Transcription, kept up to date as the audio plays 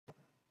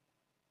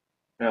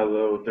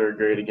Hello, third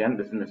grade again.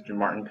 This is Mr.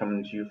 Martin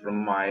coming to you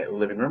from my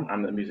living room.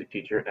 I'm the music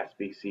teacher at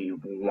SBC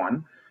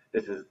 1.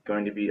 This is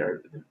going to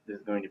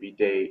be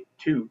day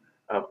 2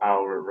 of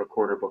our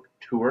recorder book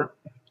tour,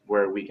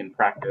 where we can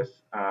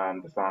practice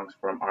the songs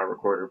from our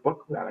recorder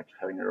book without actually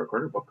having a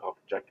recorder book. I'll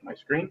project my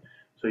screen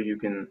so you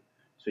can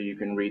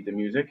read the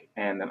music,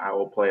 and then I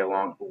will play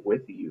along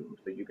with you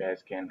so you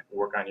guys can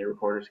work on your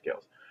recorder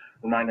skills.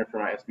 Reminder for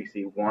my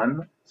SBC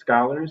 1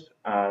 scholars,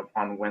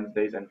 on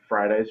Wednesdays and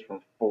Fridays from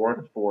 4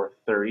 to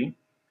 4:30,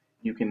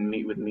 you can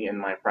meet with me in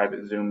my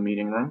private Zoom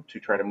meeting room to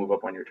try to move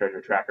up on your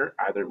treasure tracker,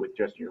 either with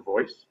just your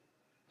voice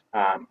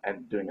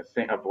and doing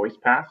a voice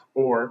pass,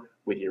 or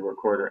with your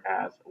recorder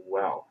as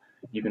well.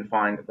 You can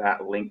find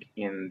that link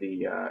in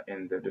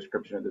the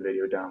description of the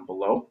video down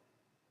below.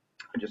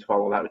 Just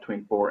follow that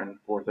between 4 and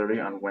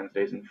 4:30 on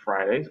Wednesdays and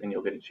Fridays, and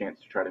you'll get a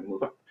chance to try to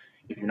move up.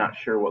 If you're not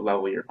sure what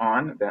level you're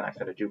on, then I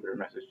sent a Jupiter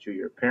message to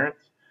your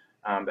parents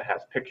that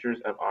has pictures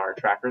of our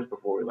trackers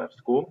before we left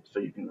school, so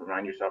you can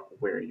remind yourself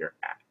where you're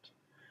at.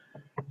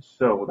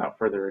 So without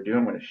further ado,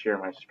 I'm going to share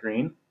my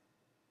screen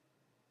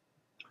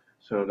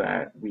so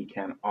that we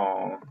can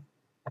all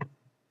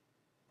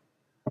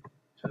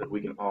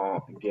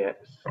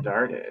get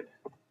started.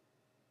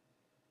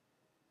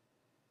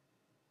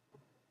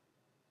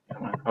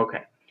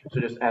 Okay, so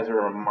just as a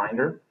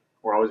reminder,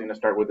 we're always going to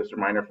start with this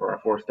reminder for our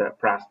four-step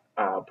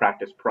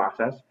practice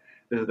process.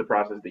 This is the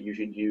process that you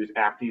should use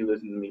after you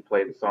listen to me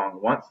play the song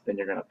once. Then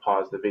you're going to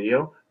pause the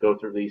video, go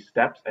through these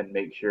steps, and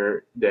make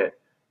sure that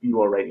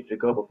you are ready to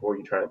go before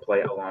you try to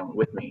play along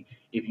with me.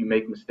 If you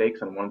make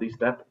mistakes on one of these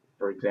steps,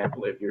 for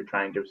example, if you're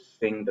trying to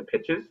sing the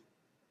pitches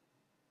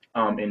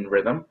in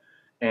rhythm,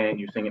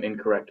 and you sing an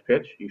incorrect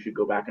pitch, you should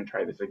go back and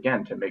try this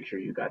again to make sure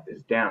you got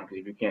this down. Because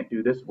if you can't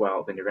do this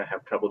well, then you're going to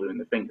have trouble doing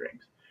the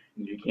fingerings.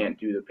 And if you can't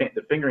do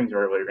the fingerings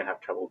very well, you're going to have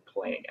trouble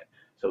playing it.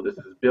 So this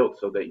is built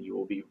so that you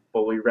will be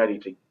fully ready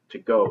to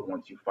go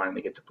once you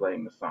finally get to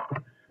playing the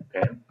song.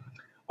 Okay.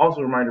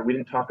 Also, a reminder: we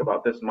didn't talk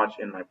about this much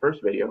in my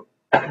first video,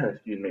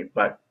 excuse me,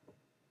 but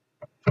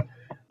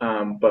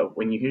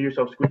when you hear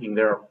yourself squeaking,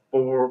 there are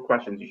 4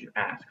 questions you should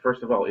ask.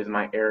 First of all, is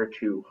my air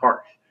too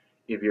harsh?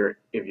 If your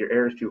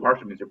air is too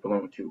harsh, it means you're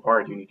blowing too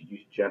hard. You need to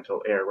use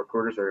gentle air.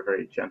 Recorders are a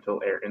very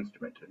gentle air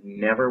instrument.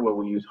 Never will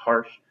we use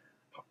harsh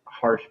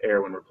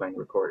air when we're playing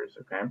recorders.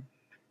 Okay.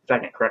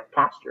 Second, correct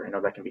posture. I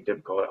know that can be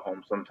difficult at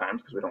home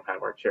sometimes because we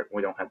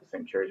don't have the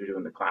same chairs we do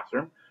in the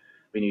classroom.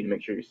 We need to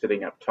make sure you're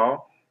sitting up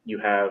tall. You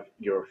have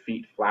your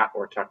feet flat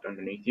or tucked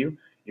underneath you.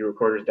 Your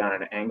recorder's down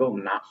at an angle,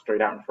 not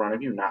straight out in front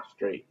of you, not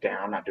straight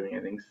down, not doing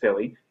anything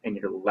silly, and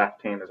your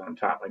left hand is on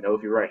top. I know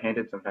if you're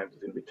right-handed, sometimes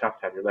it's going to be tough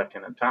to have your left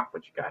hand on top,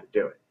 but you got to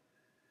do it.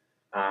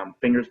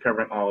 Fingers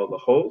covering all of the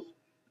holes.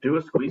 Do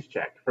a squeeze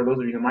check. For those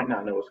of you who might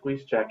not know, a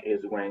squeeze check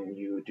is when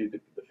you do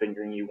the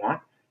fingering you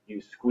want. You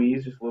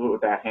squeeze just a little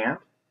with that hand,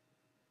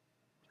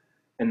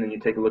 and then you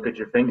take a look at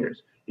your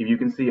fingers. If you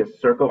can see a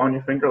circle on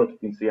your finger, like you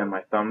can see on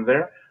my thumb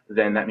there,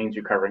 then that means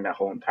you're covering that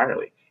hole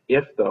entirely.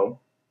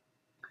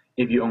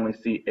 If you only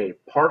see a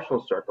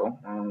partial circle,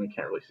 you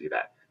can't really see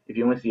that. If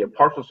you only see a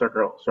partial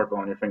circle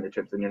on your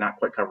fingertips, then you're not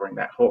quite covering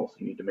that hole. So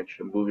you need to make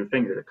sure to move your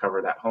finger to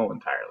cover that hole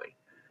entirely.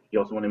 You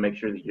also want to make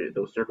sure that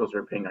those circles are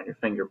appearing on your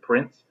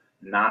fingerprints,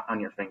 not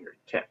on your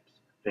fingertips.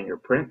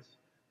 Fingerprints,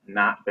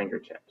 not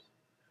fingertips.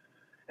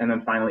 And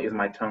then finally, is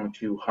my tongue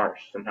too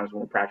harsh? Sometimes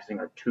when we're practicing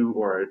our to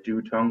or our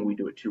do tongue, we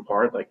do it too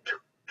hard, like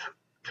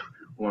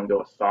we want to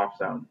go a soft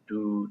sound,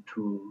 do,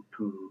 to,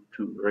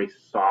 very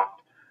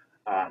soft,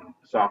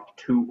 soft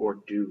to or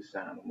do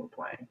sound when we're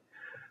playing.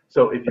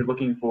 So if you're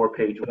looking for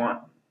page 1,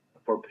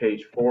 for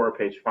page 4 or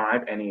page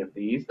 5, any of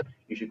these,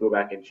 you should go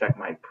back and check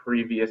my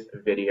previous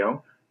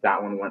video.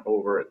 That one went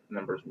over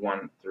numbers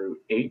 1 through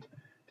 8.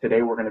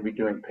 Today we're going to be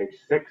doing page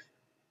 6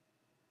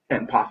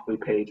 and possibly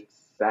page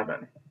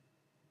 7.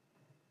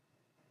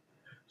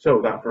 So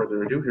without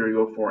further ado, here we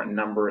go for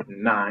number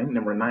 9.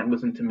 Number 9,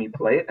 listen to me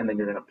play it, and then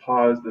you're going to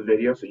pause the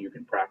video so you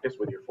can practice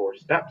with your 4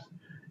 steps,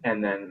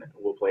 and then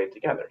we'll play it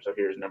together. So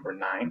here's number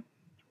 9.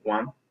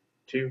 1,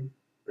 2,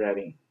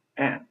 ready,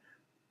 and.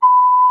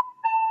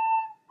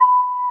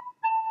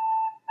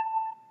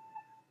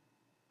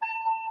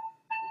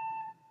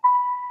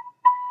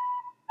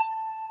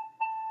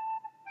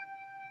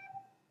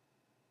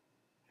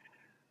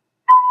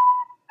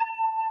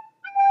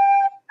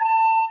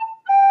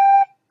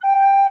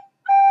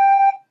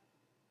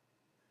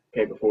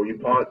 Okay, before you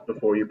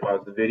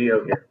pause the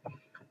video here,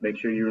 make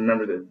sure you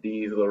remember that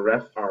these little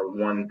rests are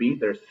 1 beat.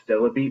 There's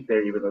still a beat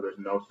there, even though there's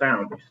no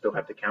sound. You still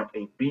have to count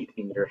a beat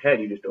in your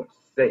head. You just don't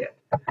say it.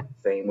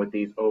 Same with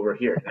these over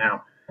here.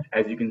 Now,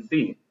 as you can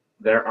see,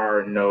 there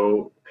are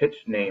no pitch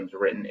names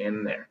written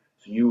in there.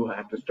 So you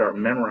have to start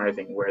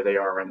memorizing where they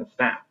are in the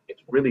staff.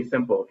 It's really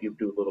simple if you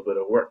do a little bit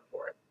of work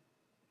for it.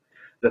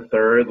 The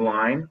third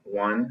line,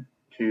 1,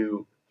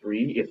 2,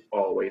 3, is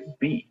always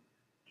B,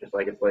 just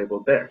like it's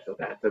labeled there. So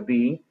that's a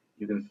B.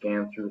 You can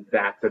scan through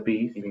that's a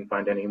B, so you can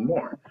find any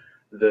more.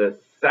 The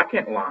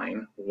second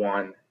line,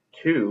 1,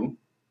 2,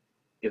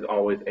 is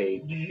always a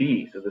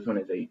G. So this one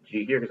is a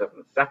G here because that's on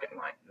the second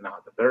line,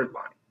 not the third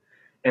line.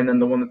 And then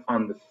the one that's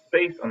on the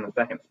space, on the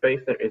second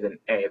space, there is an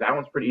A. That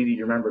one's pretty easy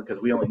to remember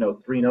because we only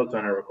know 3 notes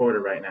on our recorder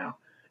right now,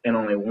 and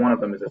only one of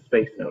them is a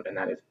space note, and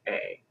that is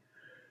A.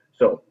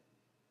 So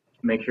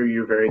make sure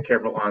you're very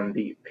careful on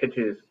the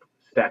pitches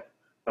step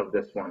of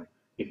this one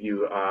if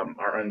you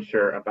are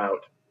unsure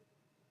about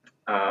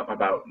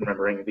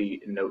remembering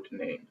the note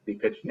names, the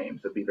pitch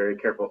names. So be very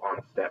careful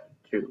on step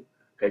 2.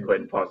 Okay, go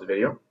ahead and pause the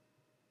video.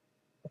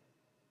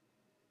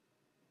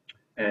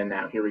 And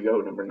now here we go,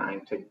 number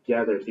 9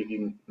 together. See if you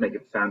can make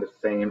it sound the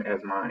same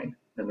as mine.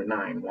 Number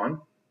 9,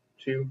 1,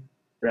 2,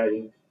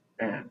 ready,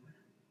 and.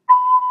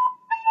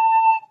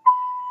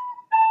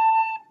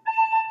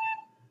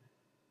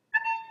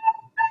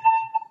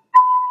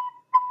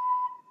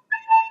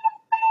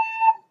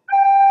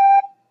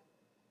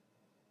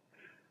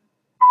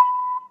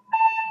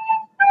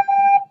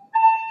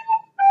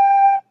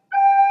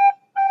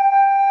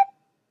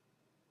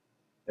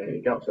 There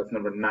you go. So that's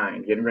number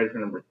 9. Getting ready for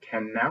number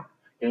 10 now.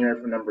 Getting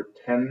ready for number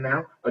 10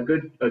 now. A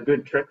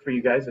good trick for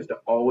you guys is to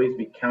always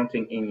be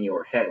counting in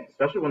your head,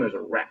 especially when there's a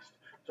rest.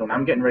 So when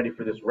I'm getting ready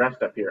for this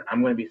rest up here,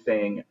 I'm going to be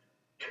saying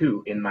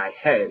 2 in my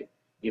head,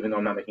 even though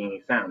I'm not making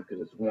any sound,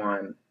 because it's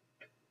 1,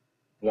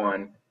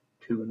 1,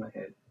 2 in my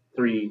head,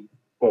 3,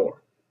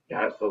 4.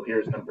 Yeah, so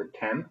here's number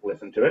 10.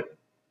 Listen to it.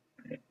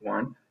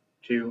 1,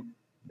 2,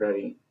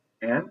 ready,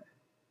 and.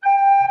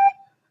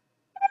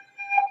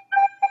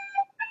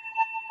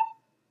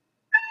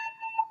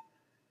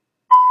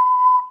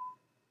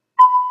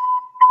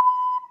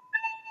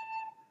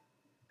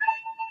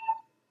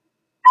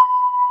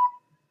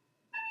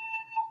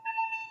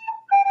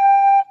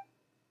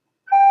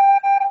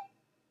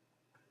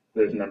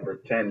 There's number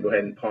 10. Go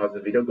ahead and pause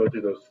the video, go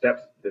through those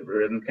steps. The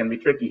rhythm can be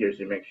tricky here,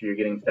 so make sure you're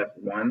getting step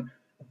 1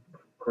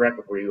 correct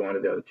before you go on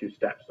to the other 2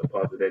 steps. So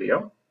pause the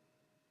video.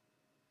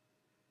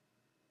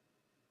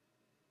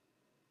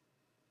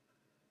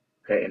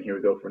 Okay, and here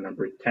we go for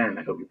number 10.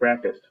 I hope you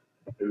practiced.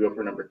 Here we go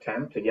for number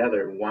 10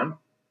 together. 1,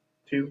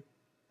 2,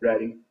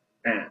 ready,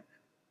 and.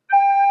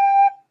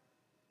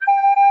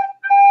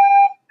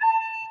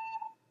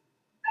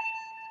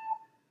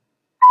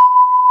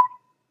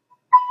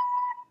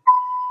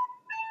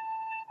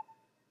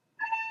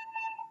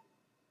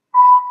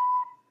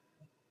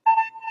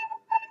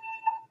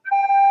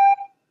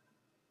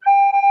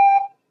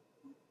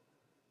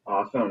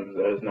 Awesome.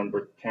 There's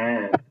number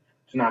 10.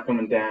 It's not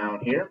coming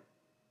down here.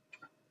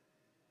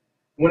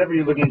 Whenever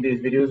you're looking at these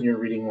videos and you're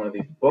reading one of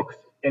these books,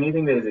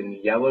 anything that is in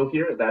yellow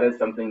here, that is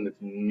something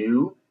that's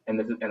new, and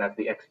that's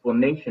the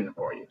explanation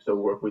for you.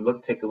 So if we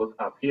take a look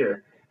up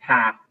here,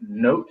 half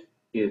note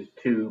is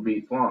 2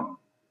 beats long,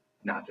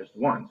 not just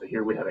 1. So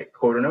here we have a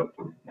quarter note.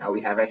 Now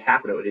we have a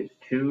half note. It is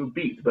 2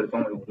 beats, but it's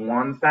only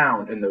 1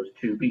 sound in those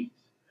 2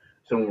 beats.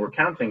 So when we're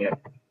counting it,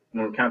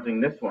 when we're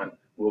counting this one,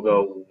 we'll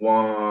go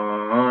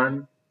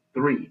 1,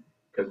 3,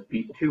 because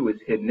beat 2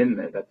 is hidden in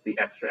there. That's the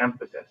extra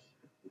emphasis.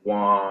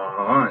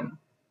 1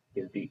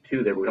 is beat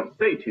 2 there. We don't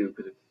say 2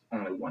 because it's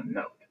only 1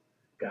 note.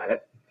 Got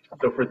it?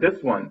 So for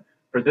this one,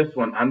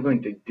 I'm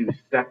going to do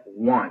step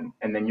 1,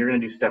 and then you're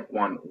going to do step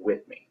 1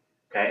 with me.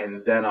 Okay,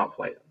 and then I'll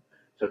play them.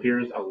 So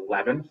here's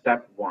 11,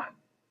 step 1.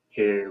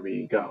 Here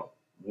we go.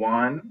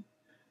 1,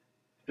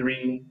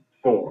 3,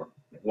 4.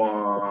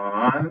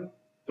 1,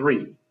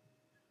 3.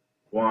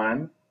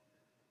 1,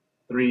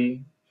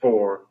 3,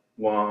 4.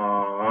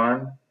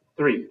 1,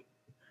 3.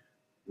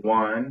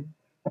 1,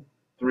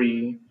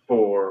 3,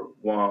 4.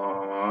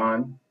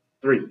 1,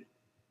 3.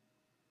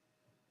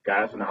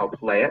 Got it? So now I'll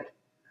play it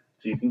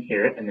so you can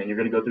hear it, and then you're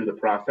going to go through the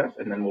process,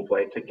 and then we'll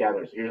play it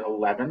together. So here's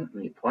 11,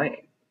 and you're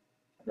playing.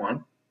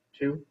 1,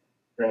 2,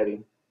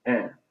 ready,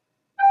 and.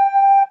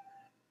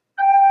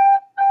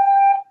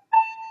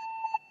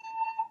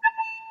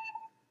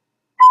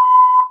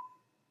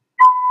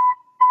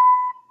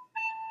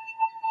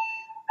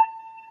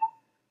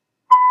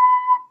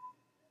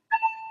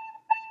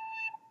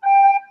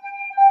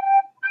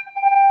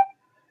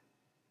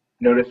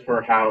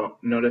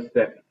 Notice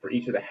that for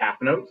each of the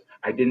half notes,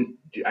 I didn't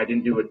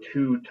do a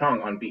 2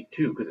 tongue on beat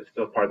 2 because it's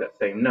still part of that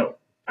same note.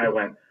 I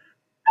went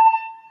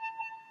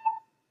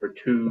for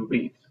 2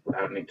 beats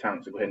without any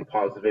tongue. So go ahead and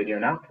pause the video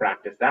now.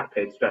 Practice that.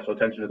 Pay special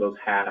attention to those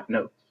half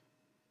notes.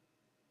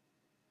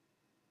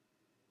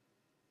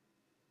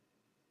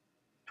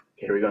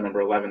 Okay, here we go.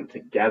 Number 11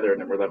 together.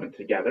 Number 11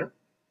 together.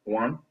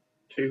 1,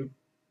 2,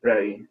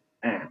 ready,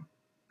 and.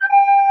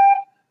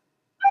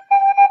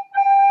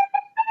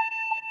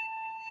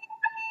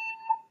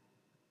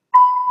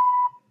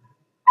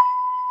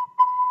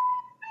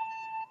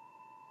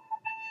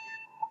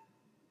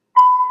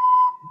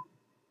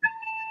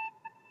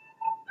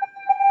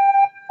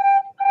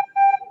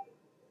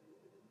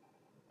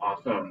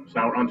 Awesome. So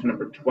now we're on to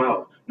number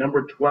 12.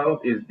 Number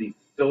 12 is the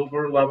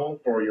silver level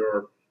for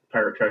your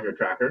pirate treasure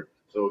tracker.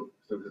 So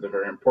this is a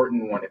very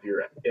important one if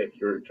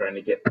you're trying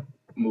to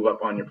move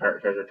up on your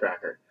pirate treasure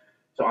tracker.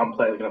 So I'm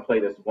going to play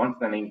this once,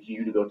 then I need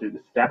you to go through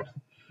the steps.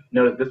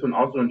 Notice this one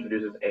also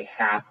introduces a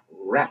half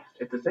rest.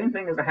 It's the same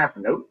thing as a half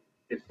note.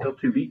 It's still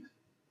 2 beats.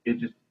 It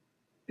just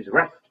is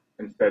rest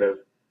instead of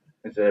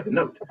instead of a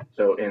note.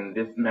 So in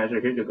this measure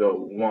here, you go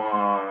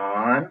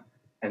 1,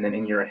 and then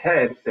in your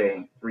head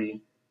saying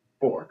 3,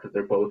 4, because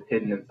they're both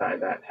hidden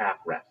inside that half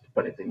rest,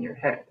 but it's in your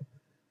head.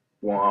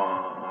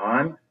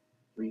 1,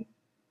 3,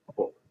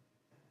 4.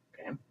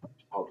 Okay,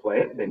 I'll play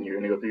it, then you're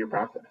going to go through your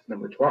process.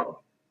 Number 12,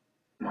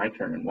 my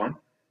turn. 1,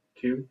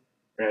 2,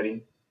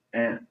 ready,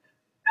 and.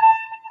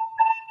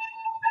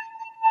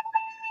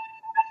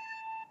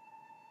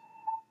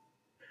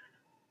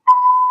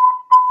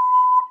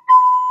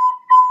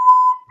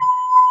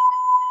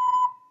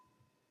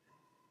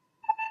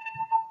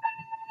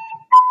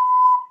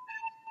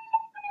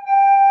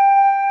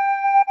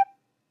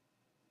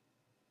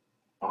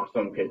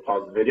 Awesome. Okay,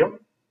 pause the video,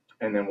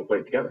 and then we'll play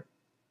it together.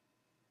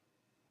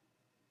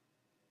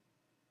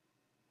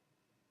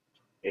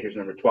 Okay, here's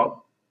number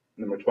 12.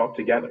 Number 12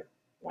 together.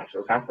 Watch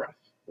those half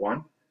rests.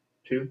 1,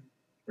 2,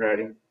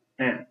 ready,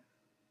 and.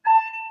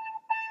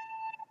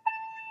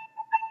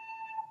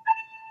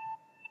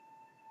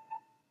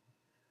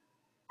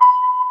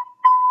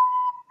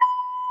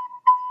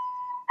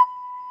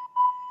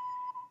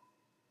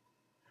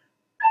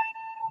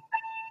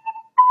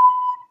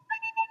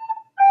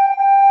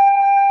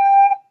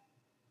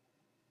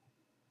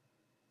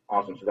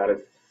 Awesome. So that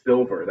is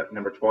silver. That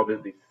number 12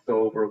 is the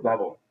silver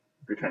level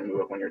if you're trying to move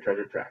up on your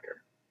treasure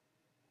tracker.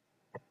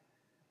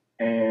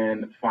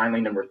 And finally,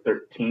 number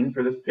 13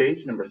 for this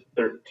page. Number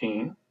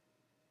 13.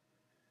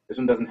 This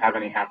one doesn't have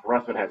any half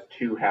rests, but it has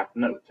 2 half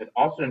notes. It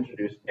also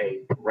introduced a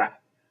breath.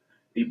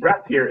 The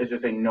breath here is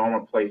just a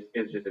normal place.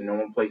 It's just a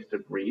normal place to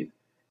breathe,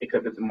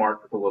 except it's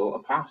marked with a little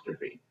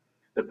apostrophe.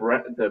 The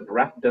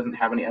breath doesn't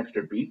have any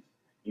extra beats.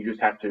 You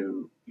just have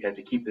to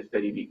keep the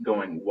steady beat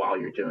going while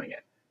you're doing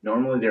it.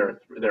 Normally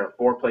there are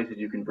 4 places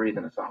you can breathe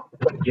in a song.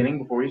 The beginning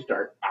before you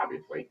start,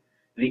 obviously.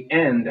 The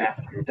end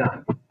after you're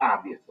done,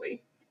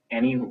 obviously.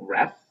 Any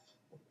rests,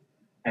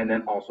 and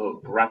then also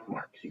breath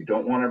marks. You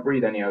don't want to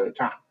breathe any other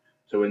time.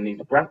 So in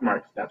these breath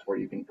marks, that's where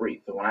you can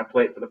breathe. So when I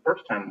play it for the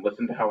first time,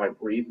 listen to how I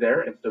breathe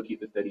there and still keep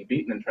the steady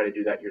beat, and then try to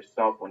do that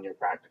yourself when you're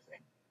practicing.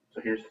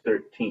 So here's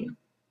 13.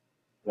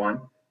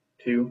 1,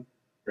 2,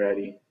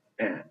 ready,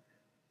 and.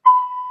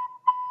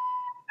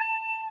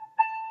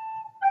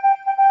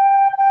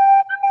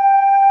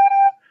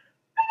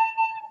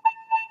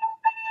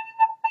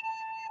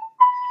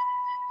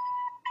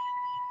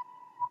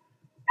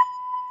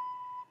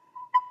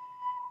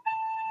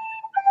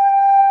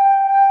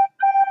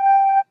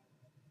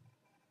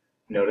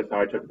 Notice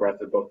how I took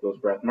breaths at both those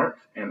breath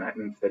marks, and that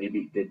steady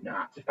beat did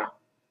not stop.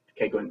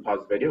 Okay, go ahead and pause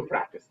the video,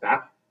 practice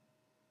that.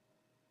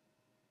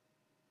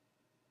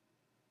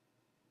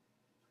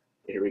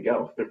 Here we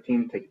go,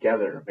 13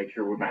 together. Make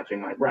sure we're matching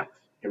my breaths.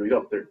 Here we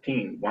go,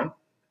 13. 1,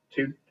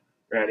 2,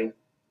 ready,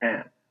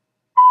 and.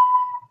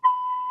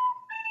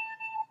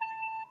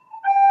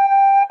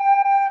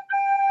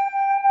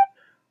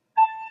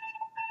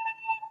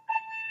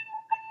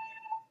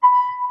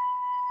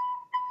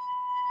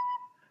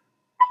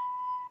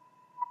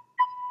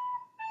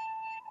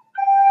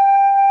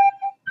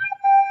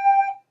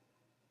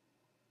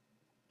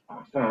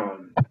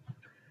 Awesome.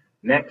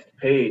 Next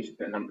page,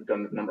 then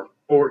number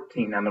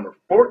 14. Now number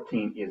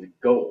 14 is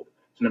gold.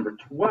 So number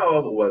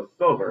 12 was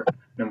silver.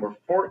 Number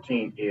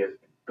 14 is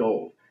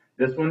gold.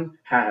 This one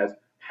has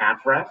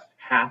half rest,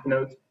 half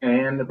notes,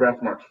 and the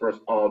breath marks for us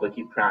all to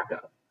keep track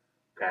of.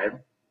 Okay.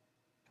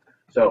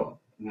 So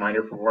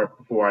reminder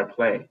before I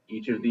play,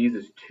 each of these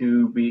is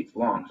 2 beats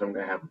long. So I'm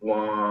going to have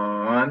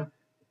 1,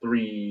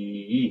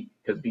 3,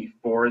 because beat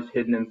 4 is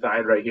hidden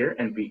inside right here,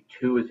 and beat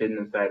 2 is hidden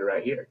inside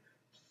right here.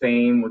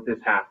 Same with this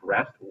half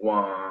rest,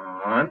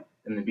 1,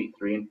 and then beat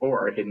 3 and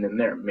 4 are hidden in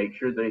there. Make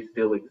sure they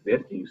still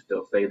exist and you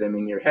still say them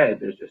in your head.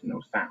 There's just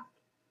no sound.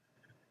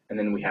 And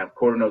then we have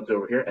quarter notes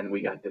over here, and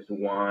we got this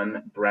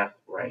 1 breath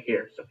right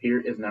here. So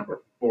here is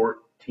number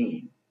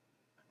 14.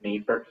 Me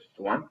first.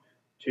 1,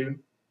 2,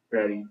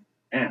 ready,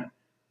 and.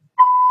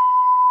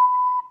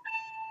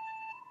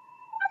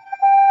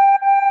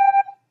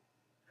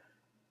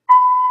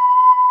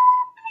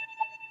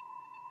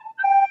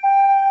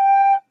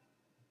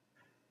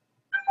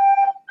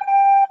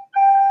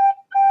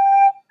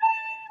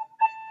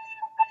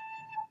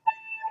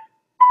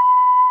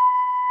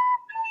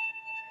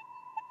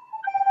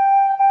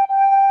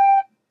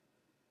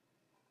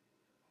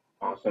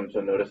 Awesome.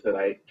 So notice that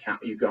I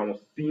count. You can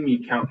almost see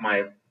me count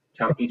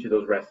each of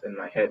those rests in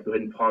my head. Go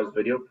ahead and pause the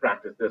video.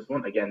 Practice this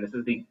one. Again, this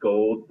is the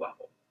gold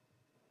level.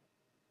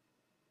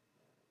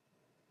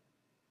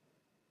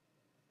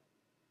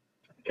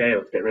 Okay,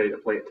 let's get ready to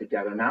play it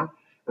together now.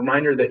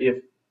 Reminder that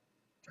if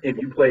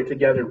you play it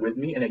together with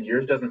me and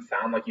yours doesn't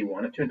sound like you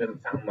want it to, it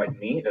doesn't sound like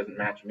me, it doesn't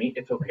match me,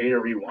 it's okay to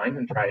rewind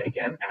and try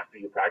again after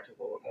you practice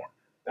a little bit more.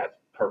 That's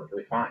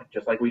perfectly fine.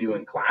 Just like we do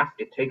in class,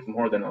 it takes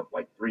more than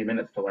like 3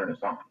 minutes to learn a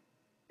song.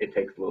 It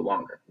takes a little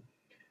longer.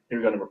 Here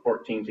we go, number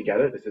 14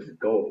 together. This is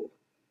gold.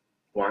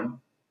 1,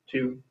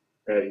 2,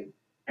 ready,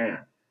 and.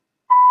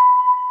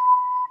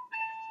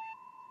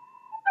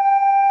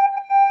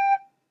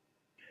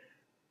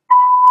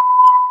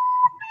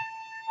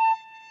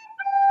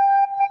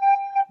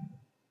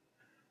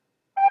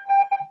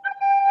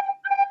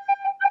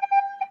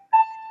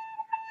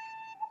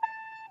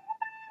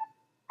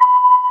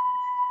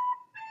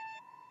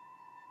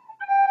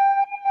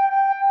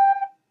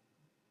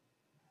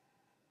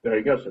 There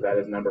you go. So that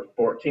is number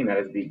 14. That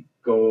is the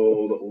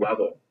gold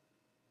level.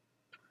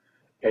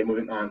 Okay,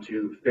 moving on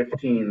to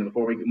 15.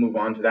 Before we move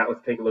on to that,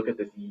 let's take a look at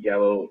this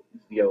yellow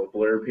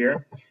blurb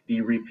here.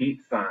 The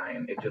repeat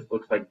sign. It just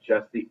looks like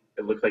it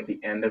looks like the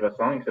end of a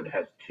song, except it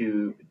has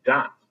two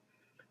dots.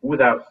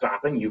 Without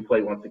stopping, you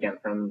play once again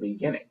from the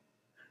beginning.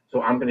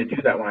 So I'm going to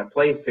do that when I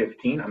play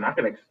 15. I'm not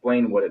going to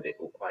explain what it is,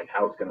 like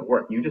how it's going to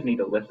work. You just need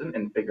to listen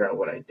and figure out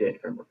what I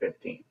did for number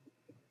 15.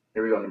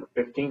 Here we go, number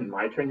 15.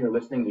 My turn. You're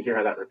listening to hear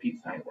how that repeat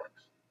sign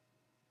works.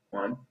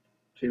 1,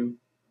 2,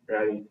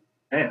 ready,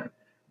 and.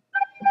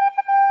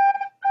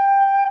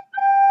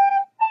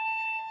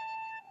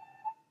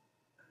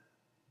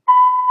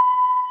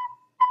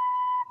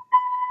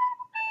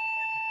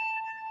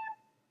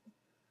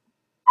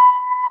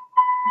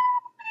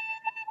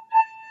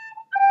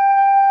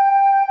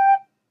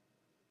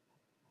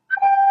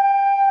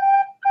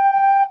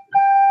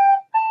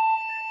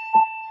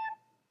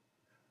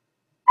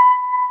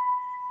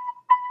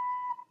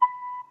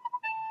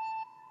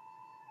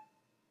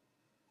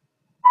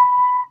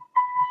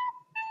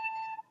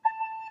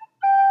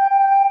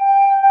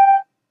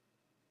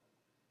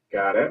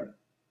 Got it?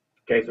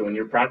 Okay, so when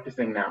you're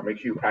practicing now, make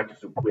sure you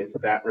practice with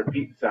that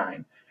repeat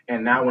sign.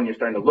 And now when you're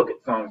starting to look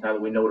at songs, now that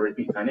we know what a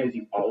repeat sign is,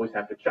 you always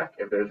have to check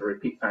if there's a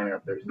repeat sign or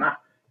if there's not.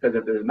 Because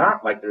if there's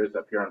not, like there is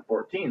up here on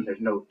 14, there's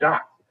no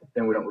dots,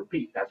 then we don't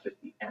repeat. That's just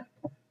the end.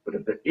 But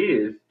if there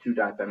is two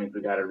dots, that means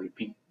we got to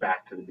repeat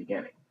back to the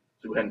beginning.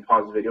 So go ahead and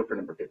pause the video for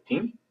number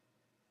 15.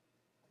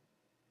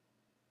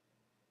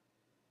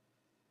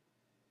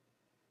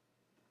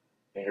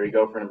 And here we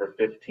go for number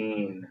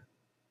 15.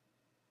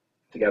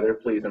 Together,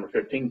 please. Number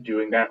 15,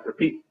 doing that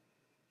repeat.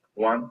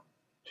 1,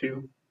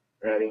 2,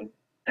 ready,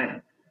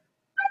 and.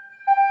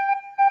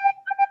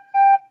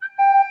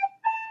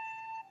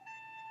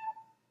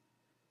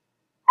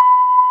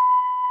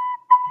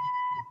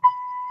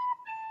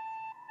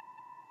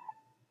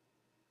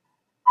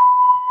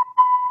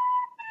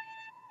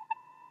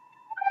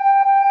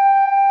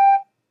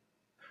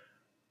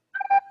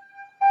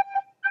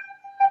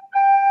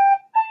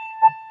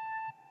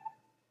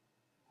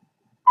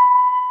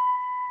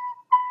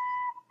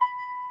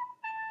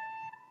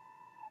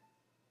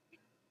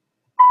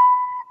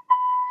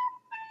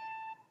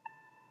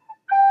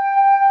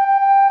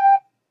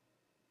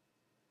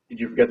 Did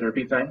you forget the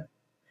repeat sign?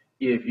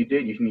 If you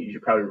did, you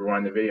should probably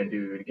rewind the video and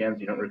do it again so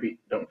you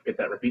don't forget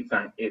that repeat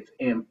sign. It's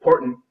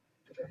important.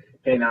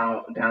 Okay,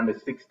 now down to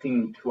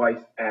 16. Twice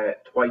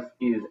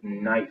is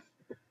nice.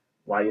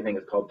 Why do you think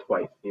it's called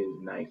Twice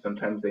is Nice?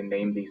 Sometimes they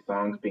name these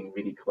songs being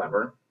really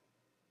clever.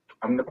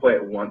 I'm going to play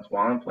it once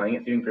while I'm playing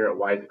it so you can figure out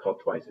why is it called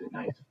Twice is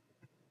Nice.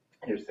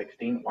 Here's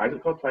 16. Why is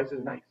it called Twice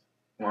is Nice?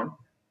 1,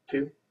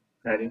 2,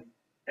 ready,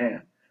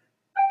 and.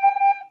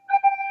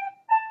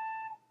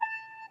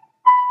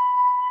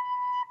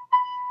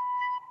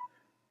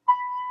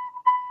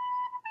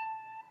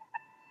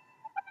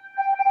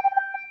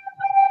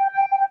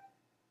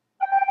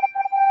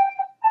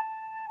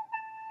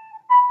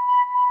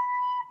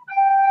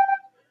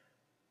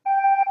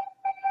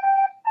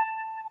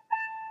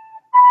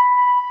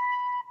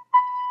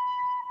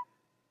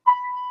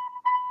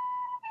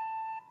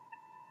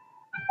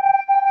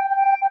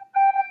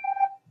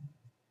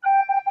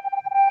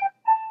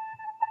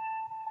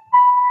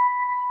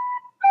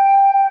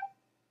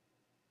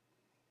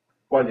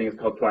 Why do you think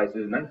it's called Twice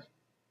is Nice?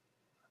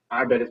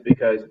 I bet it's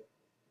because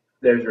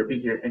there's a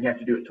repeat here and you have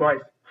to do it twice.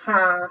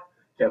 Ha!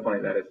 See how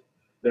funny that is.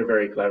 They're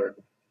very clever.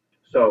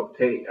 So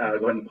go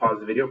ahead and pause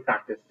the video,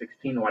 practice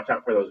 16, watch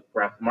out for those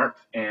breath marks,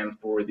 and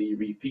for the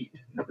repeat.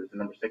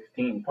 Number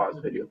 16, pause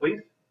the video,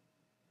 please.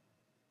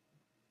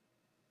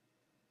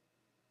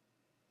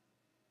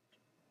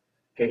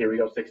 Okay, here we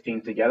go,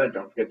 16 together.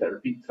 Don't forget that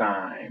repeat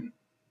sign.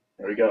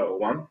 There we go,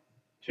 1,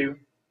 2,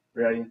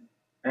 ready,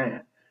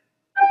 and.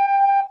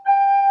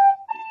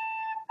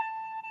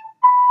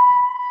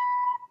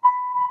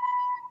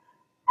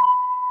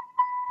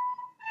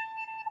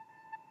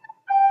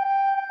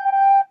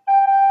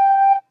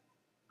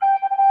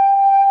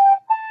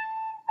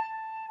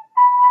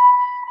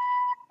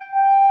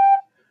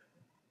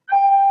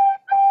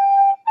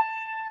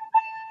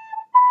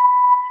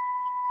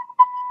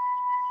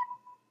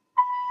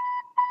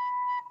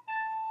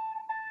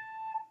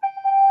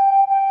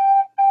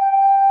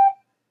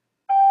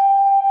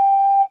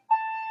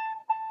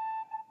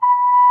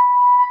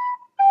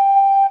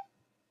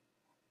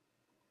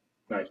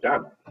 Nice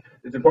job.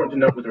 It's important to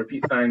note with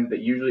repeat signs that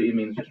usually it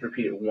means just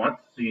repeat it once,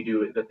 so you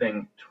do the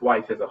thing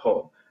twice as a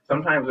whole.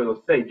 Sometimes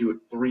it'll say do it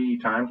 3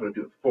 times, or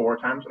do it 4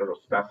 times, or it'll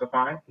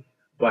specify,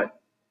 but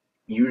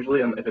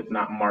usually if it's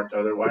not marked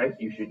otherwise,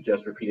 you should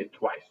just repeat it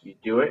twice. You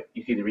do it,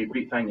 you see the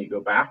repeat sign, you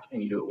go back,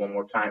 and you do it one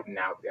more time, and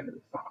now it's the end of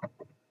the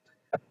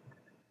song.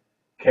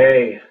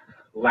 Okay,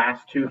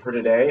 last two for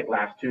today.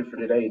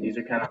 These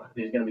are going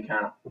to be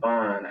kind of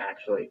fun,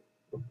 actually.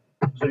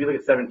 So if you look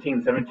at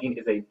 17, 17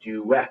 is a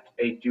duet.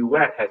 A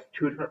duet has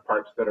 2 different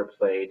parts that are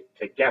played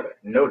together.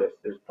 Notice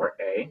there's part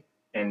A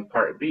and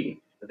part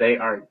B. They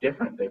are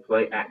different. They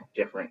play at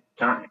different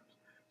times.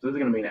 So this is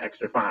going to be an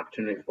extra fun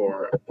opportunity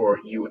for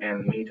you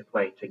and me to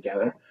play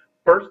together.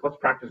 First, let's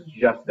practice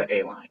just the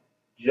A line.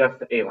 Just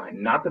the A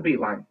line, not the B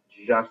line,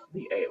 just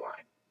the A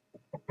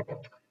line.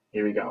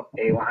 Here we go.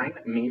 A line,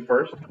 me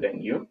first,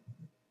 then you.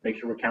 Make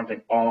sure we're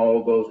counting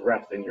all those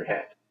rests in your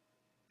head.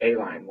 A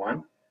line,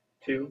 1,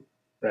 2,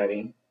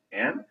 ready,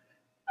 and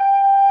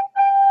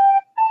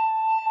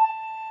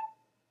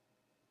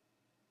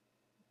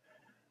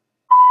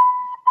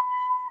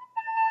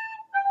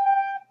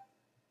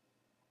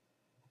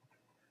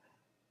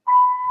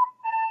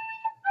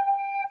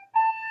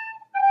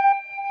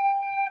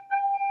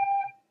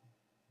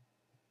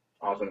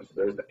awesome. So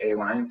there's the A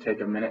line.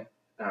 Take a minute,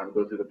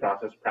 go through the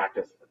process,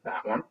 practice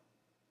that one.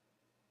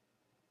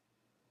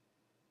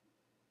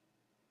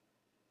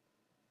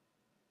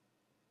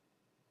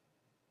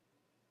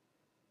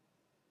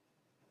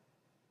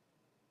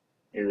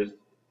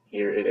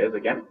 Here it is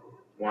again.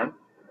 1,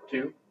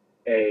 2,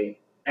 A,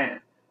 and.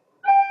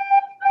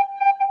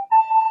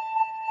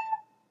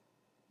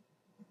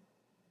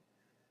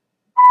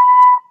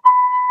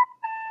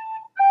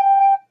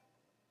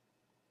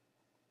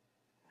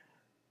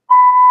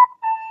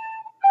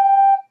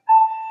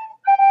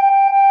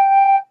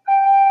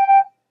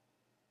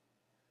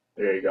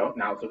 There you go.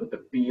 Now let's look at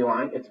the B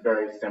line. It's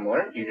very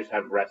similar. You just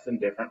have rests in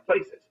different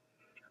places.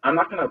 I'm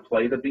not going to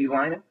play the B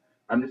line.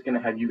 I'm just going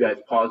to have you guys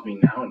pause me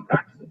now and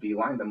practice the B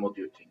line, then we'll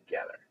do it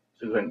together.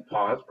 So go ahead and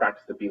pause,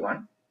 practice the B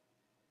line.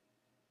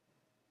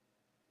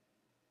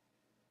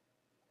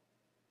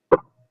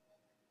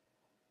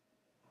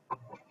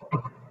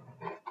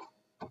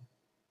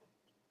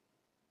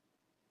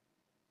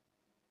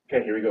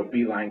 Okay, here we go.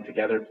 B line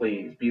together,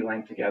 please. B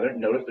line together.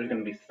 Notice there's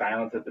going to be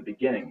silence at the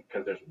beginning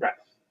because there's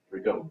rests. Here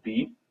we go.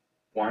 B,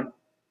 1,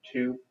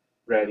 2,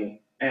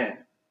 ready, and.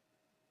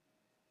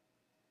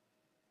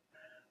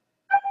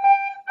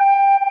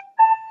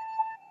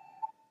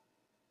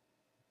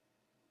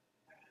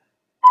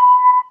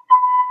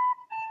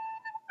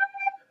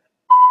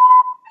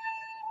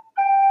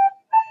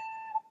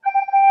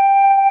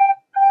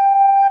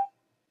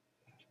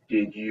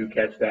 Did you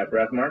catch that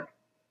breath mark?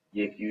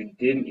 If you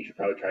didn't, you should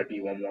probably try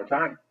B one more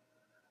time.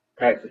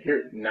 Okay, so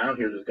here's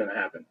what's going to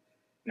happen.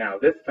 Now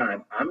this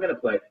time, I'm going to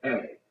play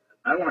A.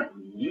 I want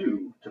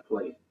you to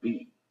play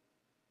B.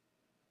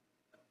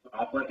 So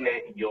I'll play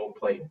A, you'll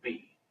play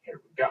B.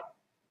 Here we go.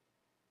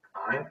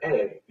 I'm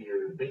A,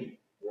 you're B.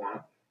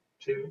 1,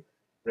 2,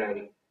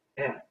 ready,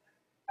 and.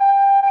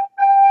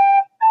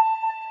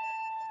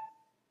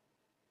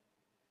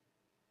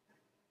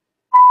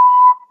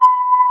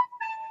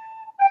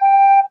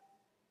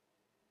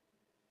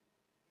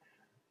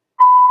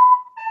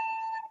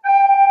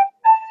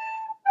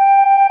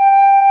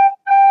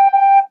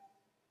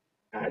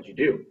 How'd you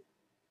do?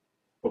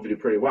 Hope you do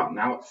pretty well.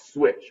 Now let's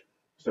switch.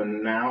 So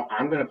now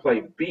I'm going to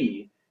play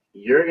B,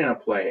 you're going to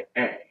play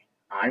A.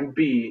 I'm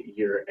B,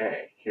 you're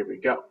A. Here we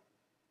go.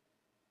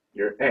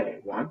 You're A.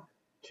 1,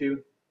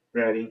 2,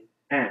 ready,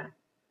 and.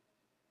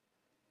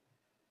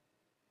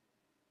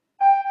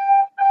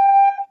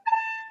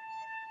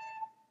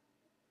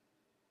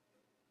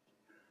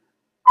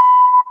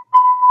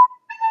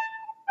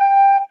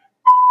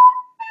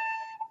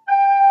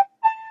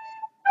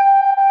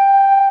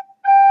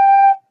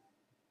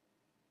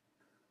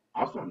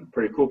 Awesome.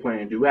 Pretty cool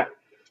playing a duet.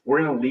 We're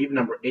going to leave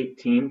number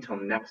 18 till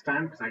next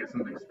time because I got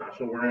something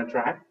special we're going to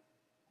try.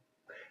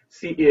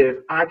 See if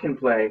I can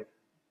play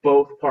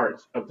both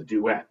parts of the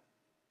duet.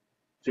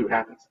 See what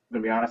happens.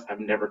 I'm going to be honest, I've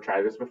never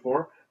tried this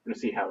before. I'm going to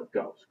see how it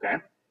goes, okay?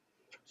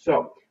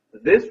 So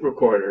this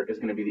recorder is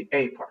going to be the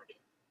A part.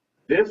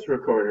 This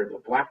recorder,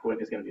 the black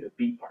one, is going to be the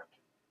B part.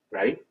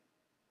 Ready?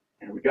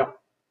 Here we go.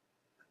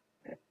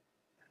 Okay.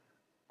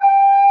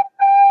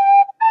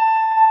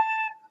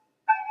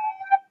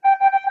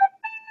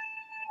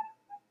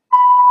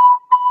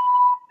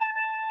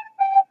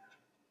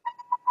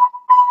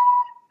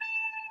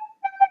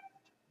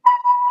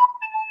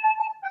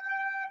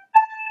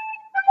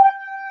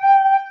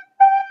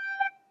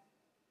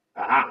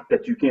 Aha,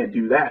 bet you can't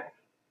do that.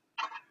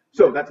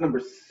 So that's number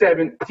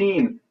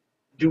 17,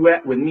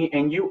 duet with me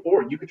and you,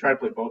 or you could try to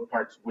play both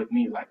parts with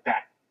me like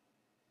that.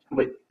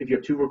 But if you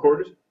have two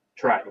recorders,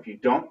 try it. If you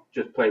don't,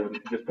 just play with me.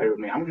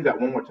 I'm gonna do that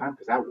one more time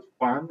because that was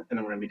fun, and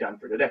then we're gonna be done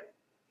for today.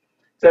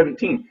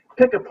 17.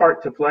 Pick a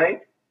part to play.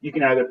 You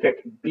can either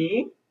pick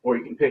B or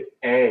you can pick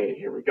A.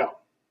 Here we go.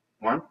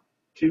 1,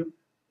 2,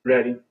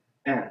 ready,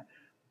 and.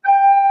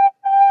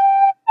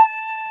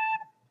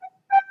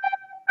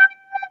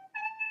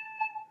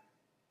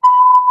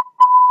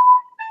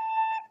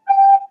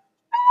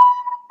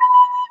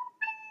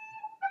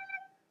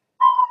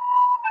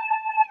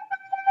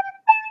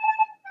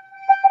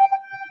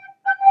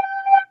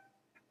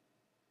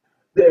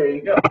 There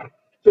you go.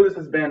 So this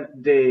has been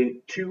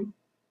day 2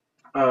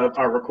 of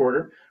our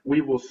recorder. We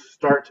will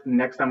start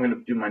next time. I'm going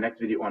to do my next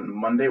video on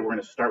Monday. We're going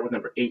to start with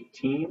number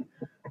 18,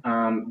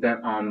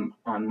 then on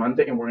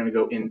Monday, and we're going to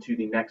go into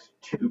the next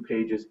 2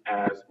 pages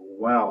as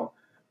well.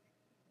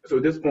 So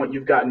at this point,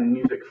 you've gotten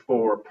music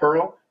for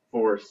Pearl,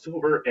 for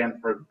silver and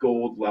for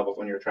gold levels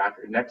on your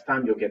tracker. Next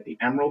time you'll get the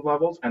emerald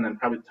levels, and then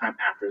probably the time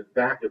after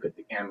that you'll get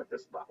the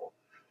amethyst level.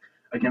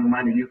 Again,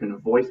 reminder, you can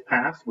voice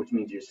pass, which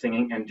means you're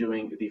singing and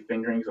doing the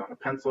fingerings on a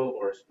pencil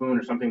or a spoon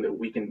or something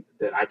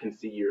that I can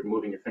see you're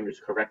moving your fingers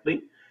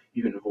correctly.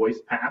 You can voice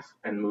pass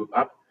and move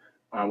up,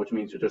 which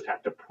means you just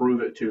have to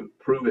prove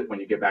it when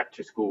you get back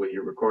to school with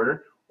your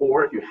recorder.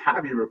 Or if you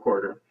have your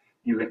recorder,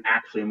 you can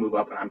actually move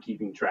up, and I'm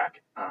keeping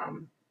track.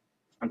 I'm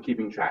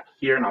keeping track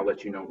here, and I'll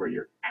let you know where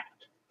you're at.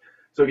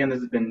 So again, this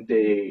has been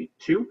day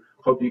 2.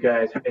 Hope you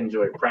guys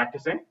enjoy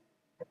practicing.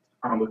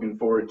 I'm looking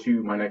forward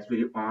to my next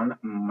video on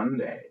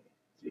Monday.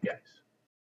 See you guys.